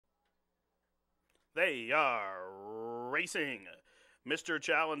They are racing. Mr.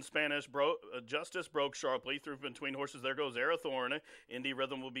 Chow and Spanish Justice broke sharply through between horses. There goes Arathorn. Indie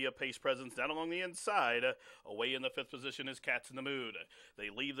Rhythm will be a pace presence down along the inside. Away in the fifth position is Cats in the Mood. They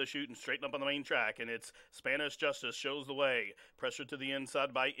leave the chute and straighten up on the main track, and it's Spanish Justice shows the way. Pressure to the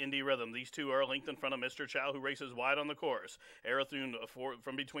inside by Indie Rhythm. These two are linked in front of Mr. Chow, who races wide on the course. Arathorn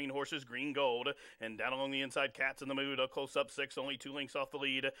from between horses, Green Gold, and down along the inside, Cats in the Mood. A close up six, only 2 lengths off the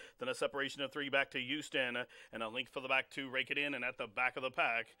lead. Then a separation of 3 back to Houston, and a link for the back to Rake It In, and at the back of the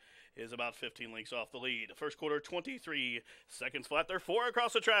pack is about 15 lengths off the lead. First quarter, 23 seconds flat. They're 4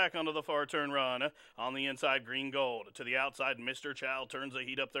 across the track onto the far turn run. On the inside, Green Gold. To the outside, Mr. Chow turns the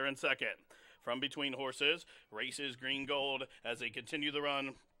heat up there in second. From between horses, races Green Gold as they continue the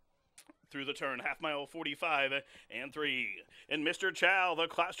run through the turn, half mile 45 and 3. And Mr. Chow, the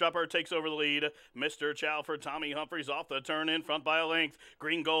class dropper, takes over the lead. Mr. Chow for Tommy Humphreys off the turn in front by a length.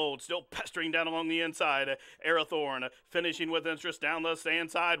 Green Gold still pestering down along the inside. Arathorn finishing with interest down the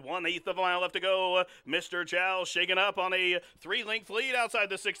stand side. 1/8 of a mile left to go. Mr. Chow shaking up on a 3-length lead outside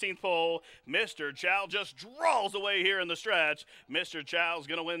the 16th pole. Mr. Chow just draws away here in the stretch. Mr. Chow's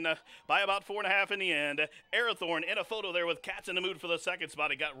going to win by about 4.5 in the end. Arathorn in a photo there with Cats in the Mood for the second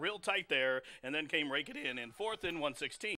spot. It got real tight there, and then came Rake It In fourth and 116.